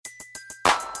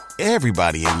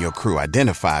Everybody in your crew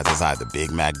identifies as either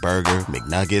Big Mac Burger,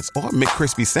 McNuggets, or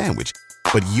McCrispy Sandwich.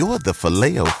 But you're the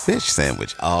Filet-O-Fish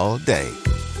Sandwich all day.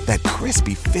 That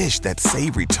crispy fish, that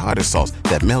savory tartar sauce,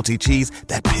 that melty cheese,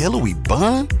 that pillowy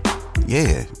bun.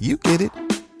 Yeah, you get it.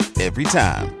 Every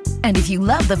time. And if you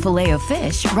love the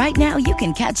Filet-O-Fish, right now you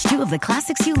can catch two of the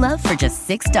classics you love for just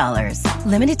 $6.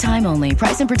 Limited time only.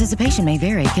 Price and participation may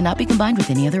vary. Cannot be combined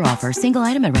with any other offer. Single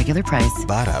item at regular price.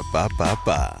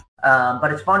 Ba-da-ba-ba-ba.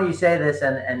 But it's funny you say this,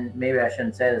 and maybe I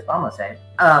shouldn't say this, but I'm going to say it.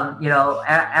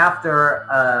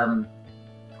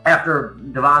 After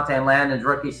Devontae and Landon's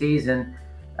rookie season,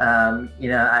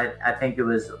 I think it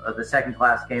was the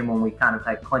second-class game when we kind of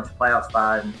like clinched a playoff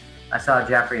spot, and I saw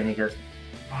Jeffrey, and he goes,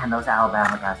 man, those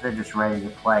Alabama guys, they're just ready to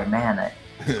play. Man,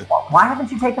 why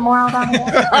haven't you taken more Alabama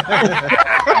guys?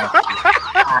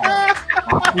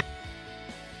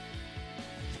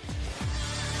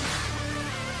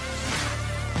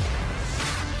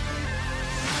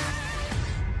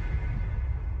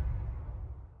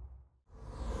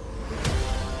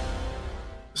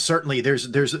 Certainly there's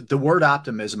the word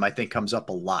optimism, I think, comes up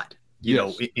a lot,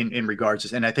 in regards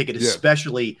to, and I think it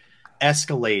especially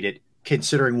escalated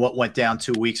considering what went down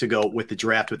 2 weeks ago with the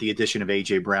draft, with the addition of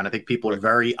A.J. Brown. I think people are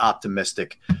very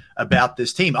optimistic about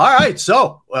this team. All right.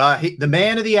 So the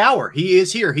man of the hour, he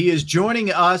is here. He is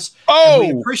joining us. Oh,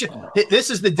 we appreciate this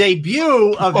is the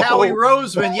debut of Howie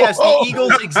Roseman. Yes. The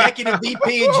Eagles executive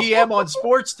VP and GM on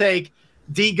Sports Take.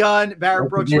 D Gun, Barrett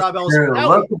Brooks, Rob Ellis.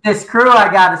 Look at this crew I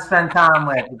got to spend time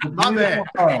with. My man.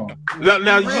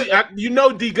 Now you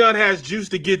know D Gun has juice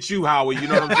to get you, Howie. You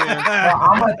know what I'm saying? Well,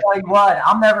 I'm going to tell you what.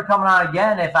 I'm never coming on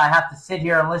again if I have to sit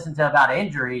here and listen to about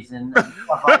injuries and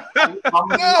stuff like that.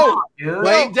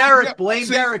 Blame Derek. Blame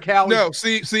Derek, Howie. No,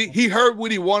 see, he heard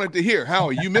what he wanted to hear.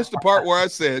 Howie, you missed the part where I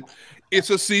said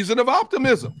it's a season of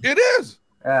optimism. It is.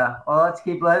 Yeah, well, let's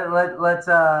see what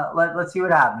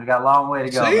happens. We got a long way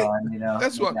to go, man.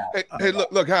 That's what. Hey,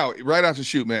 look, Howie, right out the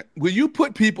shoot, man. Will you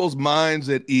put people's minds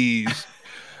at ease?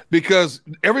 Because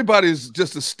everybody's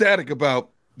just ecstatic about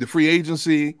the free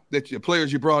agency, that your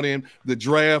players you brought in, the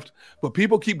draft, but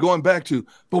people keep going back to,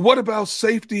 but what about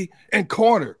safety and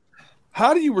corner?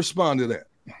 How do you respond to that?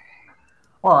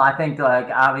 Well, I think,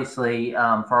 obviously,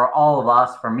 for all of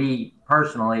us, for me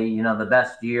personally, the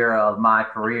best year of my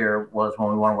career was when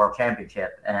we won a world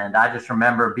championship. And I just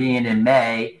remember being in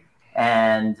May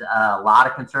and a lot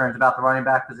of concerns about the running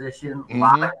back position, a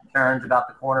lot of concerns about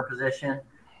the corner position.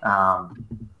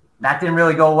 That didn't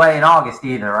really go away in August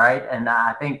either, right? And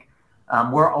I think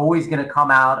we're always going to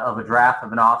come out of a draft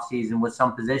of an offseason with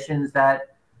some positions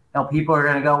that people are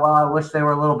going to go, well, I wish they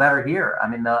were a little better here. I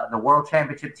mean, the world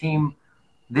championship team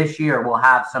this year will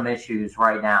have some issues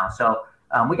right now. So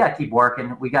we got to keep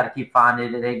working. We got to keep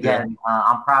finding it. Again,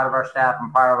 I'm proud of our staff.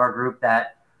 I'm proud of our group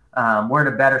that we're in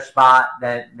a better spot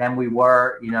than we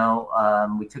were.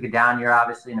 We took a down year,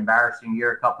 obviously an embarrassing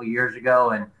year a couple of years ago,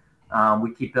 and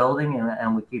we keep building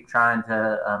and we keep trying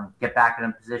to get back in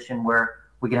a position where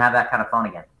we can have that kind of fun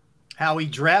again. Howie,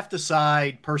 draft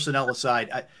aside, personnel aside,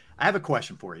 I have a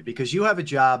question for you, because you have a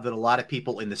job that a lot of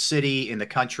people in the city, in the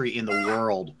country, in the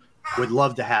world would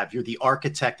love to have. You're the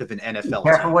architect of an NFL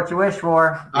Careful team. What you wish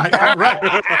for.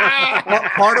 Right. Well,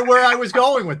 part of where I was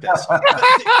going with this.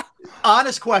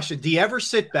 Honest question. Do you ever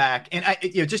sit back and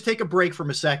just take a break for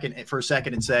a second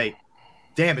and say,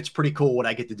 damn, it's pretty cool what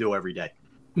I get to do every day?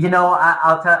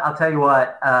 I'll tell you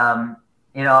what,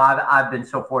 I've been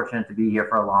so fortunate to be here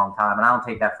for a long time, and I don't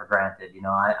take that for granted.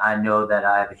 I know that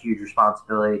I have a huge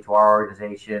responsibility to our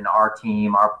organization, our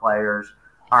team, our players,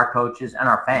 our coaches, and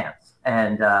our fans.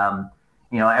 And,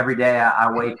 every day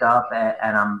I wake up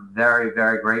and I'm very,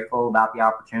 very grateful about the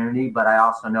opportunity, but I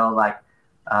also know I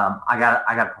got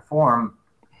to perform.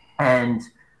 And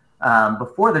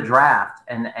before the draft,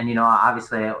 and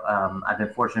obviously I've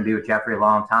been fortunate to be with Jeffrey a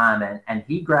long time, and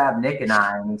he grabbed Nick and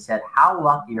I and he said, how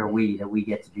lucky are we that we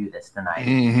get to do this tonight?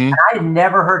 And I had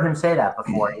never heard him say that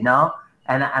before, and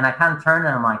I kind of turned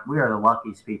and I'm like, we are the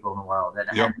luckiest people in the world. And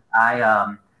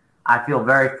I feel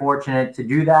very fortunate to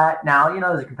do that. Now,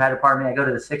 there's a competitive part of me. I go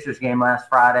to the Sixers game last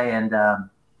Friday, and a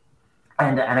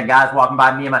guy's walking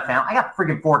by me and my family. I got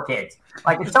freaking 4 kids.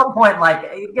 At some point,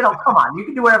 come on, you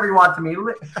can do whatever you want to me.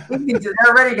 They're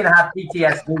already going to have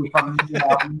PTSD from the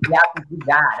absentee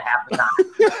dad half the time.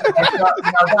 And so,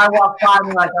 a guy walks by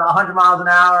me 100 miles an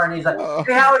hour, and he's like,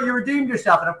 "Hey, Howie, you redeemed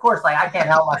yourself." And of course, I can't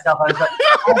help myself. I was like,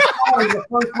 "I'm sorry, the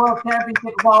first world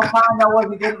championship of all time. That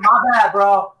wasn't good. My bad,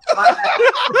 bro. My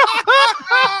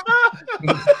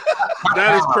bad."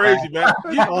 That is crazy, man.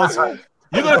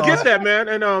 You're gonna get that, man.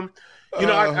 And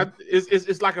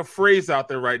it's like a phrase out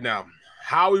there right now.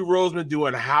 Howie Roseman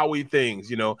doing Howie things,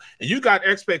 you know, and you got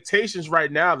expectations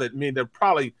right now that they're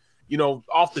probably, you know,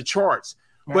 off the charts.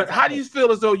 But how do you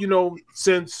feel as though, you know,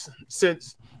 since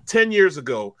 10 years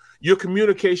ago, your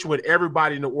communication with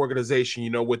everybody in the organization, you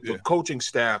know, with the coaching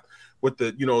staff, with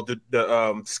the, you know,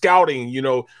 the scouting, you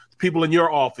know, people in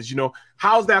your office, you know,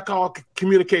 how's that called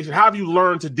communication? How have you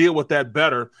learned to deal with that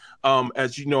better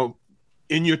as, you know,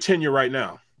 in your tenure right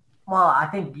now? Well, I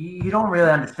think you don't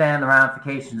really understand the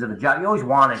ramifications of a job. You always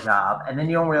want a job, and then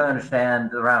you don't really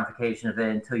understand the ramifications of it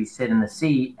until you sit in the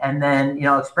seat. And then, you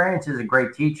know, experience is a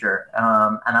great teacher.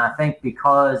 And I think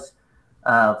because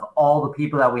of all the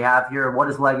people that we have here, what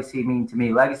does legacy mean to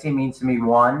me? Legacy means to me,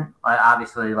 one,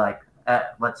 obviously, like,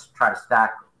 let's try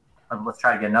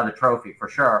to get another trophy for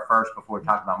sure first before we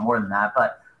talk about more than that.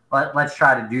 But let's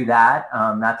try to do that.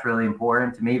 That's really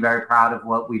important to me. Very proud of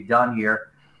what we've done here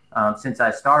since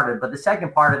I started. But the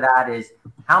second part of that is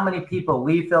how many people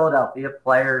leave Philadelphia,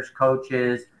 players,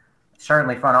 coaches,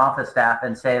 certainly front office staff,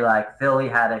 and say, like, Philly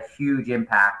had a huge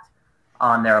impact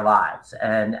on their lives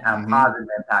and a positive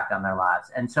impact on their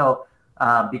lives. And so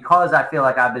because I feel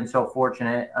like I've been so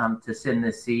fortunate to sit in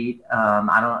this seat,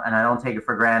 I don't take it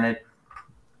for granted.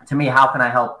 To me, how can I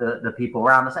help the people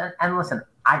around us? And listen,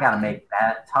 I got to make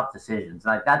tough decisions.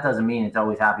 Like, that doesn't mean it's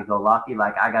always happy-go-lucky.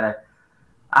 Like,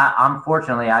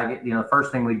 unfortunately, the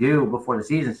first thing we do before the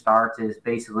season starts is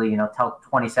basically, you know, tell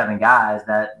 27 guys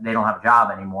that they don't have a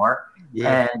job anymore.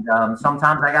 Yeah. And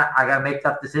sometimes I got to make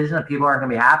tough decisions, and people aren't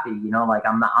going to be happy. You know, like,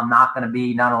 I'm not going to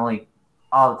be not only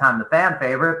all the time the fan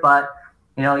favorite, but,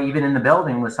 you know, even in the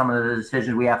building with some of the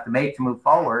decisions we have to make to move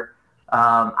forward.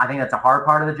 I think that's a hard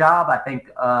part of the job. I think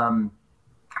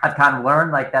I've kind of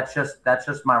learned, like, that's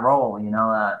just my role. You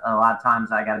know, a lot of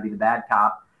times I got to be the bad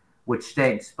cop, which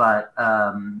stinks. But,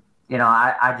 you know,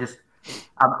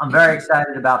 I'm very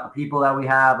excited about the people that we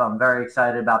have. I'm very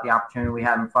excited about the opportunity we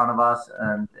have in front of us,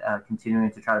 and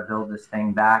continuing to try to build this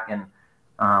thing back and,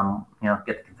 you know,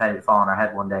 get the confetti to fall on our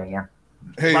head one day again.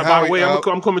 Hey, by the way,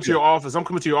 I'm coming to your office. I'm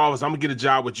coming to your office. I'm going to get a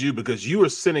job with you because you are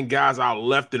sending guys out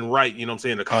left and right, you know what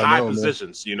I'm saying, to high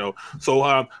positions, you know. So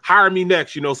hire me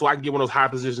next, you know, so I can get one of those high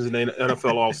positions in the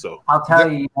NFL also. I'll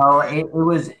tell you, you know,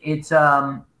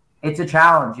 it's a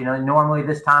challenge. You know, normally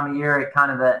this time of year, it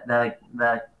kind of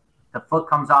the foot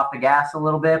comes off the gas a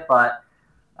little bit, but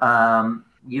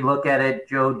you look at it,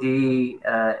 Joe D,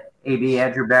 AB,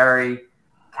 Andrew Berry,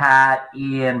 Kat,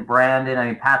 Ian, Brandon. I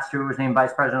mean, Pat Stewart was named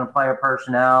Vice President of Player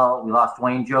Personnel. We lost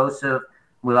Dwayne Joseph.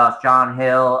 We lost John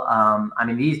Hill. I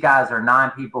mean, these guys are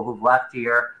 9 people who've left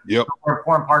here. Yep. We're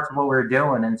important parts of what we were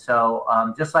doing. And so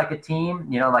just like a team,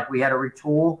 you know, like, we had to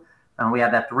retool, and we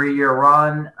had that 3-year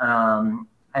run.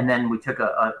 And then we took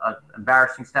a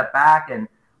embarrassing step back, and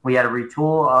we had to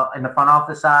retool in the front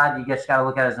office side. You just got to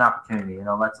look at it as an opportunity. You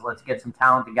know, let's get some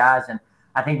talented guys. And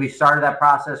I think we started that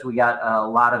process. We got a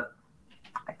lot of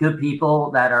good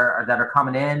people that are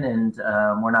coming in, and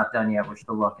we're not done yet. We're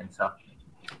still looking. So,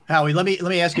 Howie, let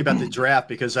me ask you about the draft,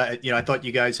 because I thought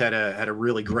you guys had a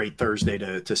really great Thursday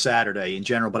to Saturday in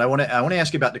general, but I want to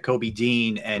ask you about Nakobe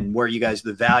Dean and where you guys,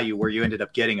 the value where you ended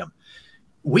up getting him.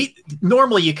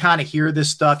 Normally you kind of hear this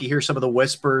stuff. You hear some of the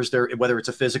whispers there, whether it's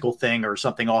a physical thing or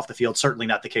something off the field. Certainly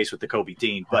not the case with Nakobe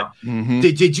Dean. But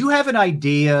did you have an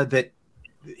idea that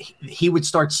he would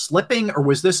start slipping, or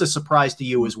was this a surprise to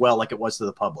you as well, like it was to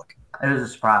the public? It was a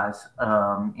surprise.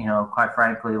 You know, quite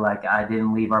frankly, like, I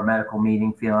didn't leave our medical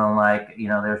meeting feeling like, you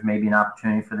know, there's maybe an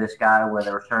opportunity for this guy, where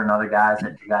there were certain other guys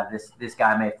that this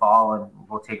guy may fall and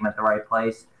we'll take him at the right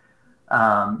place.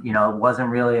 You know, it wasn't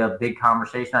really a big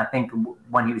conversation. I think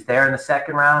when he was there in the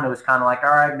second round, it was kind of like,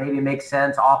 all right, maybe it makes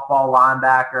sense. Off-ball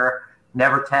linebacker,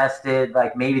 never tested.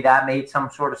 Like, maybe that made some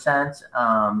sort of sense.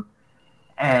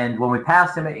 And when we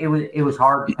passed him, it was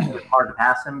hard. It was hard to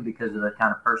pass him because of the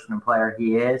kind of person and player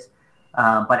he is.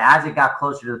 But as it got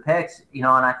closer to the picks, you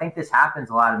know, and I think this happens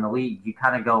a lot in the league, you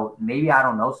kind of go, maybe I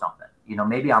don't know something. You know,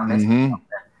 maybe I'm missing something.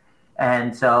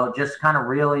 And so just kind of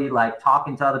really, like,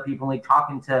 talking to other people, like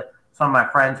talking to some of my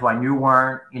friends who I knew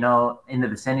weren't, you know, in the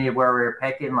vicinity of where we were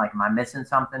picking, like, am I missing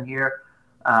something here?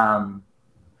 And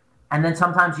then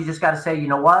sometimes you just got to say, you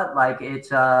know what, like, it's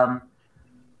just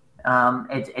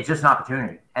an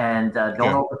opportunity, and don't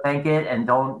overthink it, and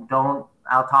don't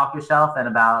out-talk yourself. And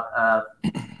about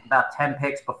 10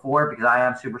 picks before, because I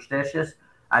am superstitious,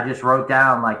 I just wrote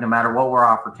down, like, no matter what we're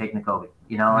offered, take Nakobe,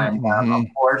 you know, and of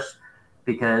course,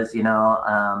 because, you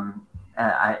know,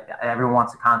 everyone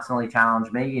wants to constantly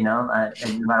challenge me, you know,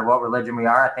 and no matter what religion we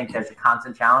are, I think there's a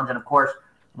constant challenge. And of course,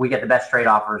 we get the best trade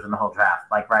offers in the whole draft,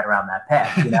 like right around that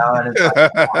pick, you know. And it's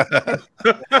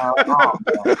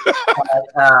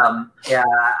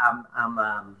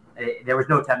like, there was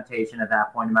no temptation at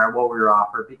that point, no matter what we were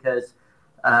offered, because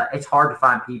it's hard to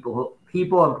find people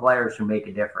and players who make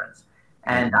a difference.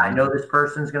 And I know this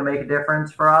person's going to make a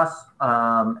difference for us,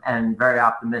 and very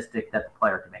optimistic that the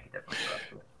player can make a difference for us.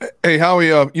 Hey,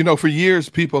 Howie, for years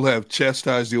people have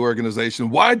chastised the organization.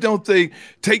 Why don't they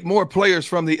take more players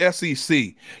from the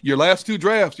SEC? Your last 2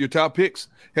 drafts, your top picks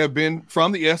have been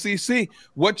from the SEC.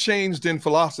 What changed in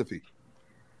philosophy?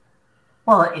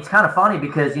 Well, it's kind of funny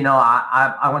because,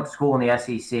 I went to school in the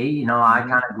SEC. I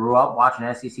kind of grew up watching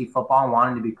SEC football and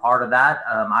wanting to be part of that.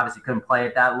 Obviously couldn't play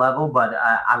at that level, but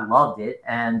I loved it.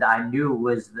 And I knew it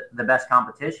was the best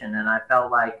competition. And I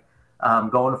felt like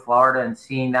going to Florida and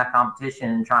seeing that competition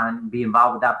and trying to be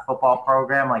involved with that football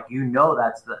program,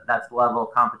 that's the level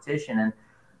of competition. And,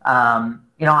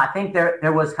 I think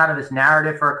there was kind of this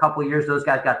narrative for a couple of years. Those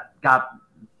guys got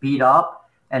beat up.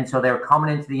 And so they were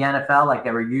coming into the NFL, like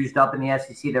they were used up in the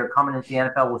SEC. They were coming into the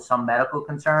NFL with some medical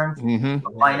concerns,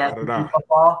 playing SEC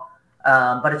football.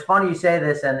 But it's funny you say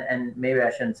this, and maybe I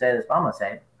shouldn't say this, but I'm going to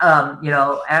say it.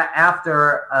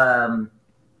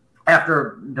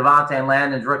 After Devontae and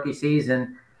Landon's rookie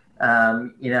season,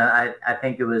 I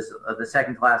think it was the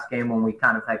second to last game when we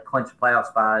kind of had clinched a playoff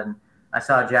spot. And I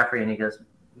saw Jeffrey, and he goes,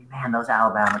 "Man, those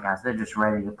Alabama guys, they're just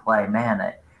ready to play.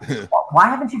 Man, why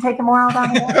haven't you taken more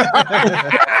Alabama guys?"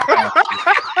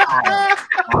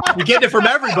 You're getting it from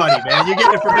everybody, man. You're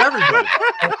getting it from everybody.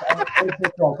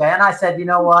 And I said, you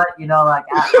know what?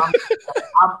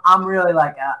 I'm really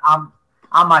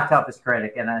I'm my toughest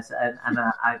critic, and I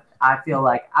feel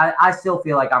like I still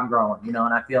feel like I'm growing, and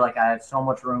I feel like I have so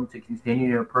much room to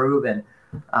continue to improve, and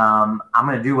I'm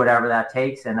going to do whatever that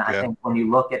takes. And I think when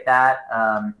you look at that,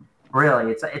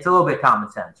 really, it's a little bit common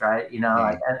sense, right?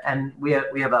 And we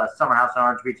have a summer house in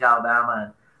Orange Beach, Alabama,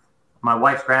 and my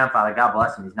wife's grandfather, God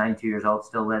bless him, he's 92 years old,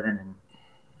 still living, and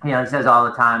he says all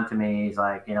the time to me, he's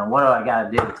like, what do I got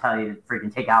to do to tell you to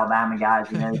freaking take Alabama guys?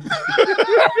 I get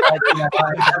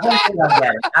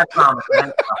it. I promise.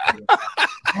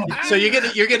 So you're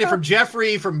getting it from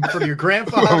Jeffrey, from your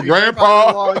grandfather,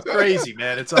 grandpa. It's crazy,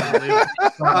 man. It's unbelievable.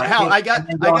 Hal, I got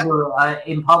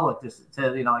in public to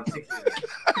like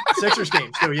Sixers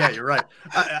games too. Yeah, you're right.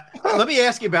 Let me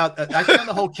ask you about. I found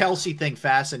the whole Kelsey thing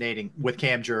fascinating with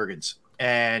Cam Jurgens,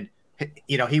 and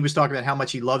he was talking about how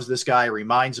much he loves this guy,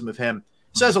 reminds him of him.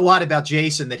 Says a lot about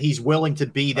Jason that he's willing to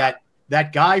be that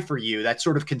guy for you, that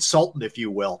sort of consultant, if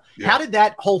you will. Yeah. How did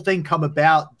that whole thing come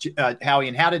about, Howie,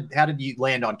 and how did you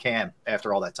land on Cam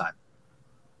after all that time?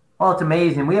 Well, it's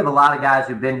amazing. We have a lot of guys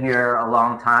who've been here a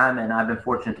long time, and I've been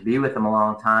fortunate to be with them a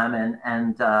long time.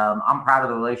 And I'm proud of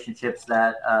the relationships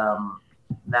that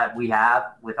we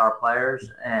have with our players.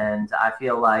 And I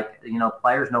feel like,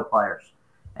 players know players.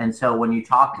 And so when you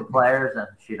talk to players, and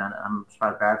I'm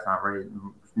surprised Barrett's not really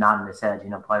nodding his head,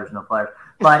 players know players.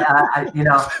 But, I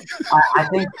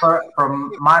think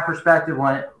from my perspective,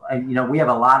 when, we have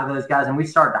a lot of those guys, and we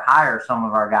started to hire some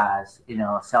of our guys,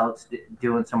 Selleck's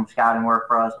doing some scouting work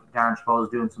for us, Darren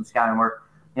Sproles doing some scouting work,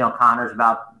 Connor's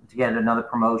about to get another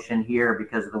promotion here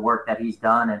because of the work that he's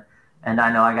done. And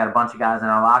I know I got a bunch of guys in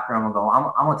our locker room and go,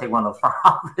 I'm going to take one of those front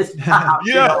office jobs.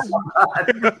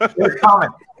 They're coming.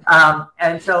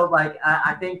 And so,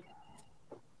 I think,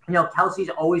 Kelsey's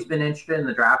always been interested in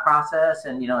the draft process,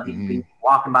 and, he'd be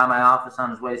walking by my office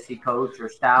on his way to see Coach or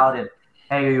Stout, and,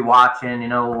 hey, are you watching?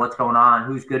 What's going on?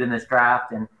 Who's good in this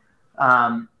draft? And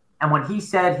when he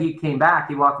said he came back,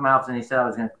 he walked in my office and he said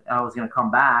I was gonna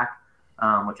come back,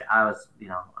 which I was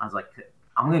like,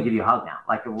 I'm gonna give you a hug now.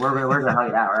 Like we're gonna hug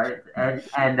it out, right?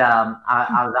 And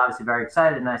I was obviously very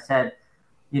excited, and I said,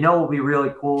 what would be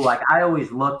really cool? Like I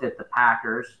always looked at the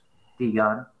Packers,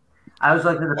 D-Gun. I always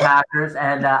looked at the Packers,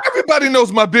 and everybody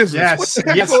knows my business.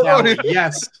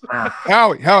 Yes.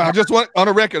 Howie, I just want on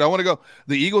a record. I want to go.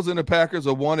 The Eagles and the Packers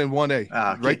are 1 and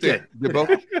 1A, right there. They're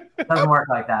both. It doesn't work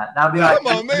like that. That'd be like,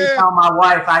 come on, man. Tell my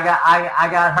wife I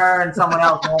got her and someone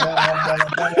else.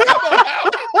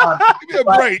 Give me a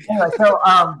break. Anyway, so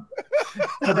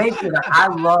basically, I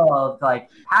loved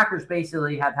Packers.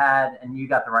 Basically, have had, and you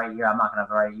got the right year. I'm not gonna have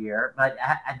the right year, but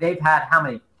they've had how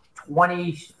many?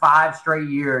 25 straight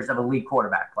years of elite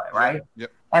quarterback play, right?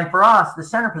 Yep. And for us, the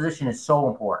center position is so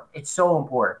important. It's so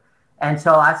important. And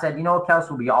so I said, Kelsey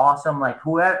will be awesome. Like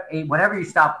whenever you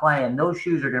stop playing, those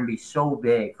shoes are going to be so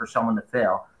big for someone to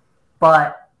fill.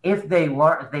 But if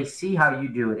they see how you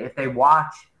do it, if they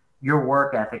watch your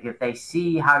work ethic, if they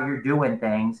see how you're doing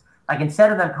things, like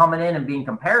instead of them coming in and being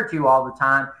compared to you all the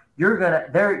time, you're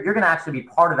gonna actually be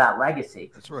part of that legacy.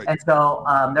 That's right. And so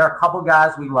there are a couple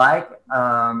guys we like.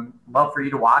 Love for you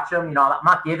to watch them. I'm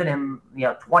not giving him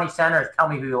 20 centers. Tell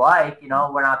me who you like.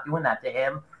 We're not doing that to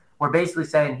him. we're basically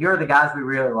saying, here are the guys we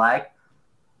really like.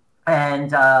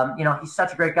 And, he's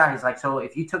such a great guy. He's like, so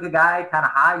if you took a guy kind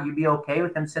of high, you'd be okay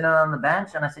with him sitting on the bench?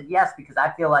 And I said, yes, because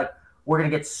I feel like we're going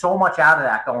to get so much out of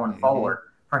that going forward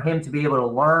for him to be able to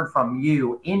learn from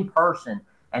you in person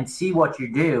and see what you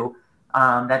do,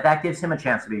 that gives him a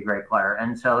chance to be a great player.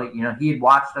 And so, he had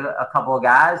watched a couple of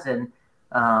guys, and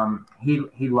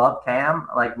he loved Cam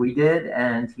like we did.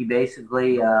 And he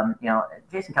basically,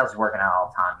 Jason Kelsey's working out all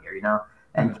the time here,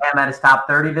 and Cam had his top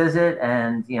 30 visit,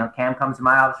 and, Cam comes to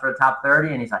my office for a top 30,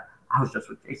 and he's like, I was just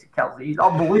with Jason Kelsey. He's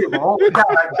unbelievable.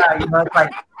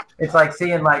 It's like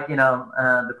seeing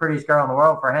the prettiest girl in the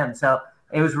world for him. So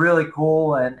it was really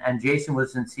cool. And Jason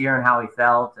was sincere in how he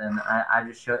felt. And I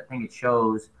just think it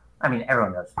shows. I mean,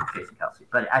 everyone knows Jason Kelsey,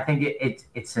 but I think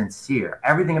it's sincere.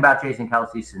 Everything about Jason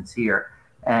Kelsey is sincere.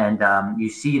 And you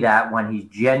see that when he's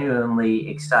genuinely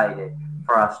excited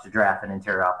for us to draft an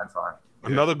interior offensive line.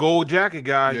 Another gold jacket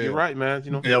guy. Yeah. You're right, man.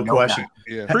 No question.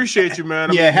 Yeah. Appreciate you, man.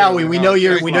 Howie, we know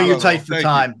you're tight for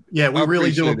time. Yeah, we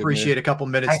really do appreciate a couple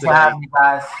minutes today. Thanks for having me,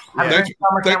 guys. Have a great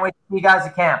summer. Can't wait to see you guys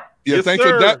at camp. Yeah, yes,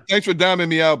 thanks for diming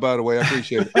me out, by the way. I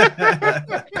appreciate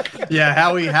it. Yeah,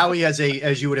 Howie has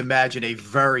as you would imagine, a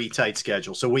very tight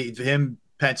schedule. So him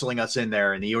penciling us in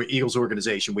there and the Eagles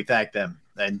organization, we thank them.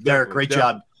 And Derek, great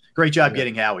job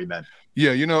getting Howie, man.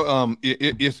 Yeah,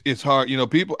 it's hard.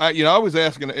 People. I always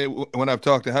asking when I've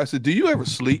talked to Howie, I said, "Do you ever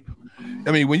sleep?"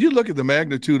 I mean, when you look at the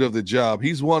magnitude of the job,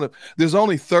 he's one of. There's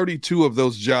only 32 of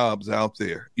those jobs out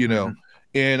there,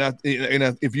 and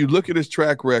if you look at his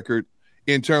track record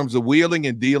in terms of wheeling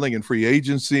and dealing and free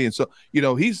agency, and so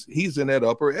he's in that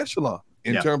upper echelon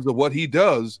in terms of what he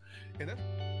does. And that's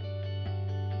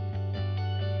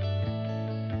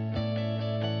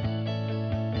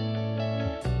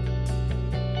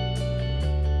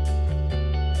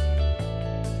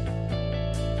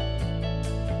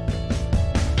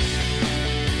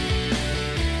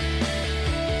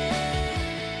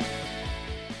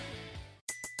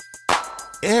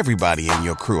Everybody in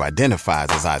your crew identifies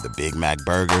as either Big Mac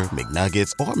Burger,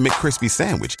 McNuggets, or McCrispy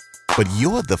Sandwich. But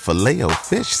you're the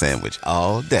Filet-O-Fish Sandwich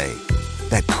all day.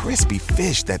 That crispy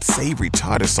fish, that savory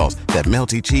tartar sauce, that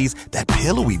melty cheese, that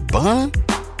pillowy bun.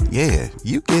 Yeah,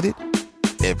 you get it.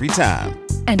 Every time.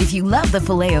 And if you love the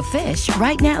Filet-O-Fish,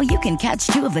 right now you can catch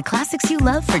two of the classics you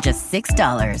love for just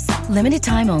 $6. Limited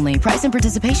time only. Price and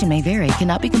participation may vary.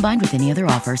 Cannot be combined with any other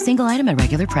offer. Single item at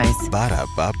regular price.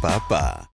 Ba-da-ba-ba-ba.